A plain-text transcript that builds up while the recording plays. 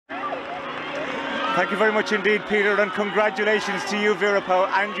Thank you very much indeed, Peter, and congratulations to you, Vera Pauw,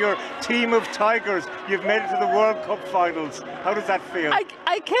 and your team of Tigers. You've made it to the World Cup finals. How does that feel? I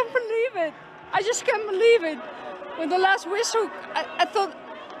can't believe it. I just can't believe it. When the last whistle, I thought,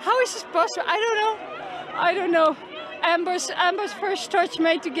 how is this possible? I don't know. Amber's first touch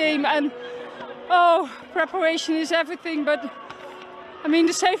made the game, and preparation is everything. But I mean,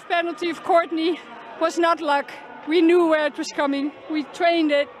 the safe penalty of Courtney was not luck. We knew where it was coming. We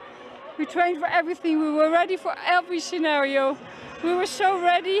trained it. We trained for everything. We were ready for every scenario. We were so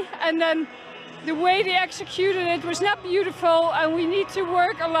ready, and then the way they executed it was not beautiful, and we need to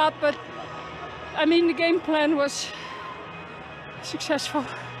work a lot. But I mean, the game plan was successful.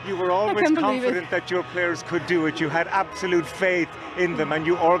 You were always confident that your players could do it. You had absolute faith in them, and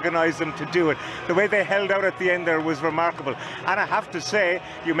you organised them to do it. The way they held out at the end there was remarkable. And I have to say,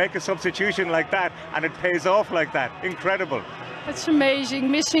 you make a substitution like that, and it pays off like that. Incredible. It's amazing,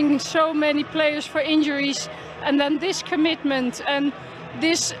 missing so many players for injuries, and then this commitment and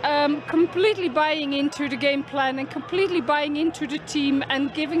this completely buying into the game plan and completely buying into the team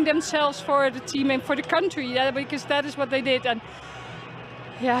and giving themselves for the team and for the country, because that is what they did. And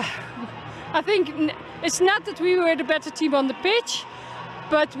yeah, I think it's not that we were the better team on the pitch,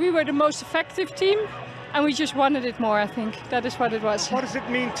 but we were the most effective team, and we just wanted it more. I think that is what it was. What does it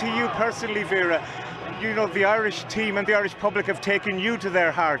mean to you personally, Vera? You know, the Irish team and the Irish public have taken you to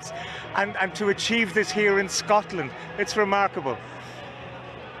their hearts, and to achieve this here in Scotland, it's remarkable.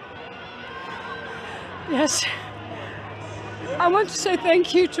 Yes, I want to say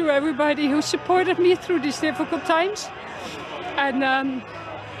thank you to everybody who supported me through these difficult times, and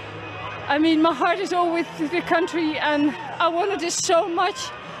I mean, my heart is all with the country, and I wanted this so much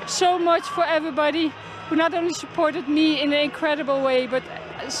for everybody who not only supported me in an incredible way, but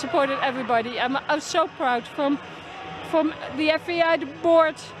supported everybody. I'm so proud, from the FAI, the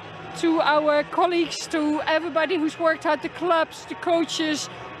board, to our colleagues, to everybody who's worked hard, the clubs, the coaches,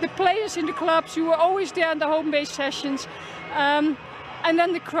 the players in the clubs who were always there in the home-based sessions, and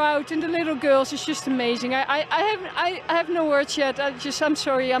then the crowd and the little girls. It's just amazing. I have no words yet. I'm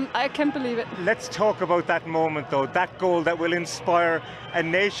sorry. I can't believe it. Let's talk about that moment, though. That goal that will inspire a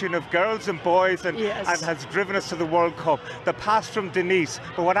nation of girls and boys, and has driven us to the World Cup. The pass from Denise,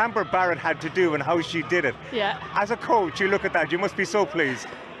 but what Amber Barrett had to do and how she did it. Yeah. As a coach, you look at that. You must be so pleased.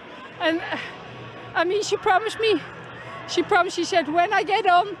 And I mean, she promised me. She said, when I get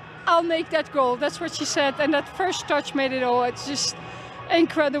on, I'll make that goal. That's what she said. And that first touch made it all. It's just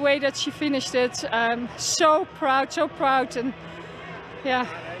incredible the way that she finished it. So proud. And yeah.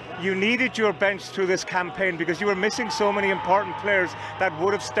 You needed your bench through this campaign because you were missing so many important players that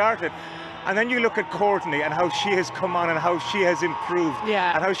would have started. And then you look at Courtney and how she has come on and how she has improved,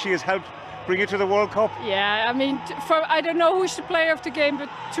 and how she has helped bring you to the World Cup. Yeah, I mean, I don't know who's the player of the game, but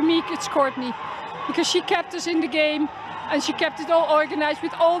to me it's Courtney, because she kept us in the game and she kept it all organized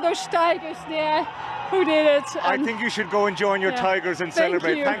with all those Tigers there who did it. I think you should go and join your Tigers and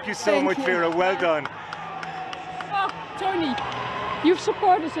celebrate. Thank you so much, Vera. Well done. Oh, Tony, you've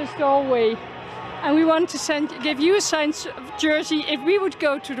supported us the whole way, and we want to give you a signed jersey if we would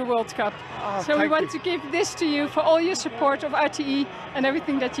go to the World Cup. So we want to give this to you for all your support of RTE and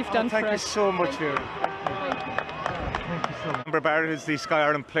everything that you've done for us. Thank you so much, Vera. Thank you. Amber Barrett is the Sky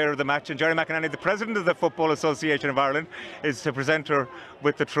Ireland Player of the Match, and Jerry McEnany, the President of the Football Association of Ireland, is to present her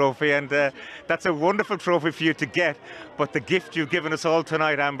with the trophy. And that's a wonderful trophy for you to get, but the gift you've given us all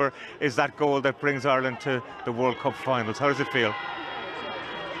tonight, Amber, is that goal that brings Ireland to the World Cup finals. How does it feel?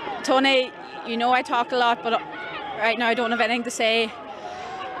 Tony, you know I talk a lot, but right now I don't have anything to say.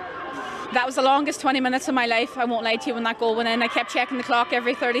 That was the longest 20 minutes of my life, I won't lie to you, when that goal went in. I kept checking the clock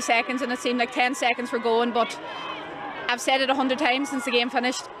every 30 seconds and it seemed like 10 seconds were going, but I've said it 100 times since the game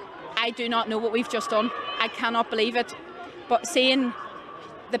finished. I do not know what we've just done. I cannot believe it. But seeing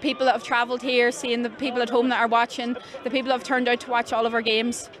the people that have travelled here, seeing the people at home that are watching, the people that have turned out to watch all of our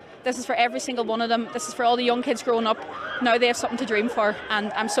games, this is for every single one of them. This is for all the young kids growing up. Now they have something to dream for,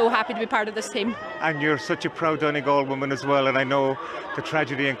 and I'm so happy to be part of this team. And you're such a proud Donegal woman as well, and I know the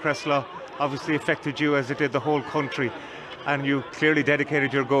tragedy in Cresslaw obviously affected you as it did the whole country, and you clearly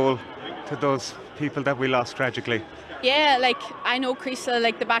dedicated your goal to those people that we lost tragically. Yeah, like I know Cresslaw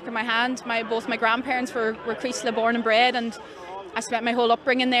like the back of my hand. Both my grandparents were Cresslaw born and bred, and I spent my whole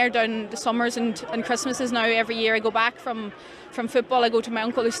upbringing there down the summers and Christmases. Now every year I go back from football. I go to my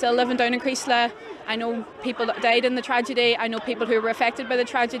uncle who's still living down in Cresslaw. I know people that died in the tragedy. I know people who were affected by the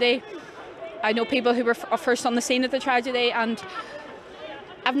tragedy. I know people who were first on the scene at the tragedy, and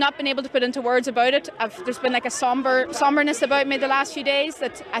I've not been able to put into words about it. There's been like a somberness about me the last few days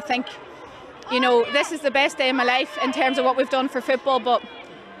that I think, you know, this is the best day of my life in terms of what we've done for football, but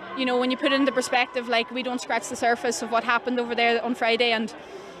you know, when you put it into perspective, like, we don't scratch the surface of what happened over there on Friday, and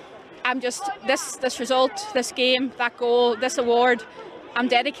I'm just, this result, this game, that goal, this award, I'm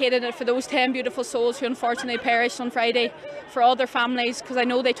dedicating it for those 10 beautiful souls who unfortunately perished on Friday, for all their families, because I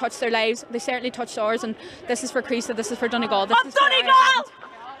know they touched their lives, they certainly touched ours, and this is for Creasa, this is for Donegal, this is for Ireland.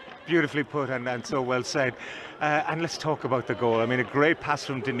 Beautifully put and so well said. And let's talk about the goal. I mean, a great pass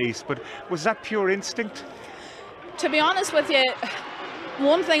from Denise, but was that pure instinct? To be honest with you,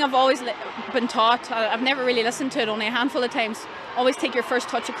 one thing I've always been taught, I've never really listened to it, only a handful of times, always take your first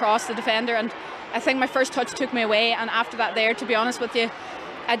touch across the defender, and I think my first touch took me away, and after that there, to be honest with you,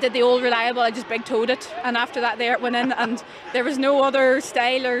 I did the old reliable, I just big toed it, and after that there it went in, and there was no other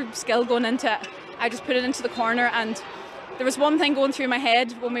style or skill going into it. I just put it into the corner, and there was one thing going through my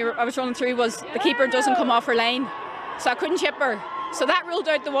head when I was running through, was the keeper doesn't come off her line, so I couldn't chip her. So that ruled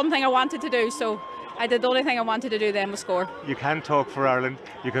out the one thing I wanted to do, so I did the only thing I wanted to do then was score. You can talk for Ireland,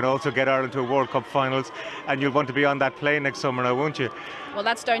 you can also get Ireland to a World Cup finals, and you'll want to be on that plane next summer now, won't you? Well,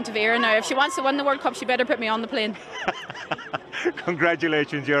 that's down to Vera now. If she wants to win the World Cup, she better put me on the plane.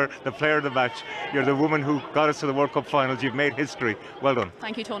 Congratulations, you're the player of the match. You're the woman who got us to the World Cup finals. You've made history. Well done.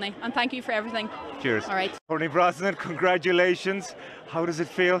 Thank you, Tony, and thank you for everything. Cheers. All right. Courtney Brosnan, congratulations. How does it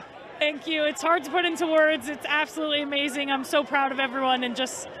feel? Thank you. It's hard to put into words. It's absolutely amazing. I'm so proud of everyone and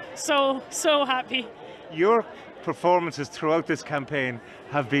just so happy. Your performances throughout this campaign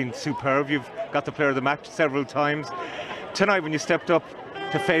have been superb. You've got the player of the match several times. Tonight, when you stepped up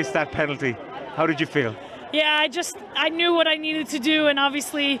to face that penalty, how did you feel? Yeah, I knew what I needed to do, and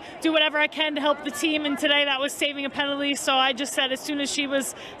obviously do whatever I can to help the team, and today that was saving a penalty, so I just said as soon as she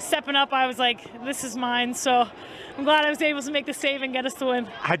was stepping up, I was like, this is mine, so I'm glad I was able to make the save and get us the win.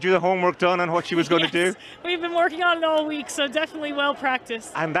 Had you the homework done on what she was going to do? We've been working on it all week, so definitely well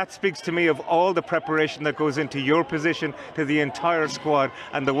practiced. And that speaks to me of all the preparation that goes into your position, to the entire squad,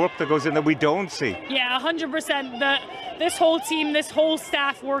 and the work that goes in that we don't see. Yeah, 100%. This whole team, this whole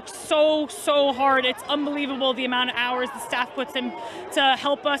staff works so hard. It's unbelievable the amount of hours the staff puts in to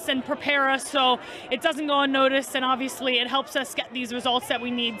help us and prepare us, so it doesn't go unnoticed, and obviously it helps us get these results that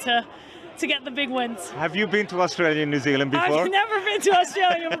we need to get the big wins. Have you been to Australia and New Zealand before? I've never been to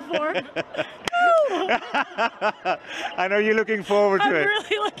Australia before. And are you looking forward to it? I'm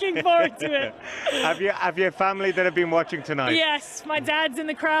really looking forward to it. Have you a family that have been watching tonight? Yes, my dad's in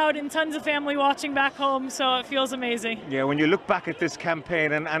the crowd and tons of family watching back home, so it feels amazing. Yeah, when you look back at this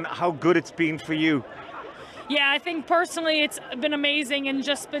campaign and how good it's been for you. Yeah, I think personally it's been amazing and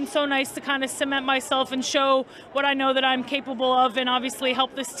just been so nice to kind of cement myself and show what I know that I'm capable of, and obviously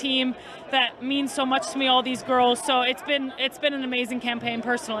help this team that means so much to me, all these girls. So it's been an amazing campaign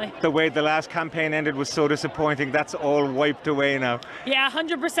personally. The way the last campaign ended was so disappointing. That's all wiped away now. Yeah,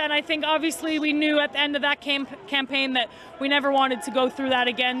 100%. I think obviously we knew at the end of that campaign that we never wanted to go through that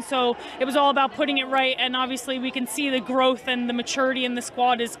again. So it was all about putting it right, and obviously we can see the growth and the maturity in the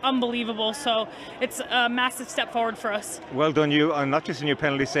squad is unbelievable. So it's a massive step forward for us. Well done you, and not just in your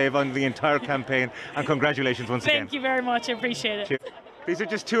penalty save, on the entire campaign, and congratulations once again. Thank you very much, I appreciate it. Cheers. These are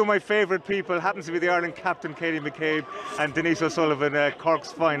just two of my favourite people. Happens to be the Ireland captain, Katie McCabe, and Denise O'Sullivan,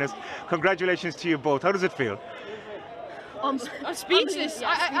 Cork's finest. Congratulations to you both. How does it feel? I'm speechless.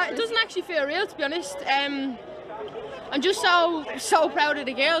 It doesn't actually feel real, to be honest. I'm just so proud of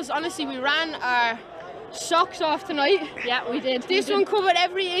the girls. Honestly, we ran our socks off tonight. Yeah, we did. This one covered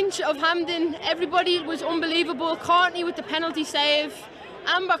every inch of Hampden. Everybody was unbelievable. Courtney with the penalty save.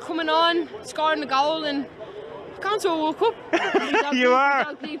 Amber coming on, scoring the goal, and gone to a World Cup. You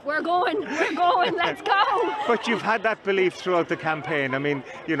are. We're going, let's go. But you've had that belief throughout the campaign. I mean,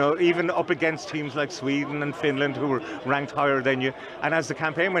 you know, even up against teams like Sweden and Finland who were ranked higher than you. And as the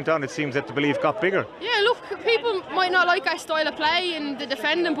campaign went on, it seems that the belief got bigger. Yeah, look, people might not like our style of play and the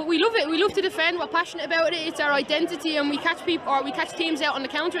defending, but we love it. We love to defend. We're passionate about it. It's our identity, and we catch teams out on the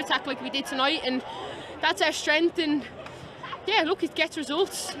counter attack like we did tonight, and that's our strength. And yeah, look, it gets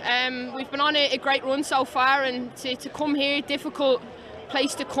results. We've been on a great run so far, and to come here, difficult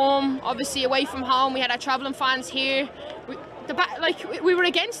place to come, obviously away from home. We had our travelling fans here. We were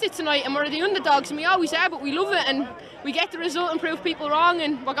against it tonight, and we're the underdogs, and we always are, but we love it, and we get the result and prove people wrong,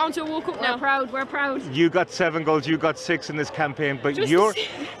 and we're going to a World Cup now. We're proud. You got 7 goals, you got 6 in this campaign, but your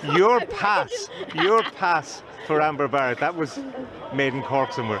pass for Amber Barrett, that was made in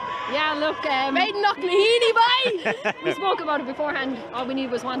Cork somewhere. Yeah, look, Made in Knocknaheeny, bye! we spoke about it beforehand. All we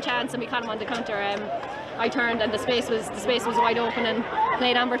needed was one chance, and we caught him on the counter. I turned and the space was wide open and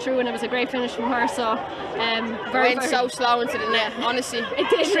played Amber through, and it was a great finish from her. So went so slow into the net, honestly. It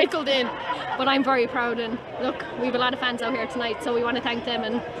did. Trickled in. But I'm very proud, and look, we have a lot of fans out here tonight, so we want to thank them,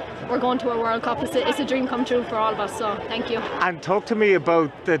 and we're going to a World Cup. It's a dream come true for all of us, so thank you. And talk to me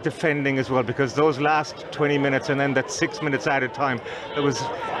about the defending as well, because those last 20 minutes and then that 6 minutes added time, it was,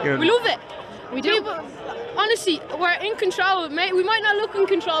 you know, we love it. We do. Honestly, we're in control. We might not look in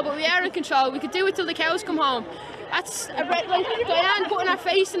control, but we are in control. We could do it till the cows come home. That's like Diane putting her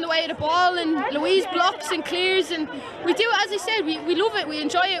face in the way of the ball, and Louise blocks and clears, and we do it, as I said, we love it, we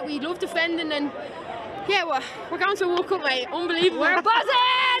enjoy it, we love defending, and yeah, we're going to a World Cup, mate. Unbelievable. We're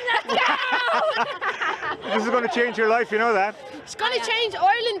buzzing! Let's go! this is going to change your life, you know that? It's going to change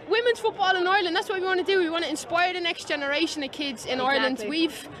Ireland, women's football in Ireland. That's what we want to do. We want to inspire the next generation of kids in Ireland.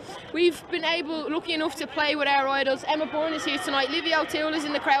 We've been lucky enough to play with our idols. Emma Byrne is here tonight. Livy O'Toole is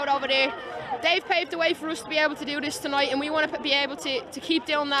in the crowd over there. They've paved the way for us to be able to do this tonight, and we want to be able to keep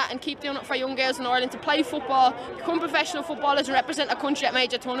doing that and keep doing it for young girls in Ireland, to play football, become professional footballers and represent our country at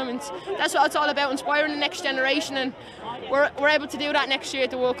major tournaments. That's what it's all about, inspiring the next generation, and we're able to do that next year at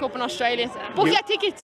the World Cup in Australia. Book your tickets!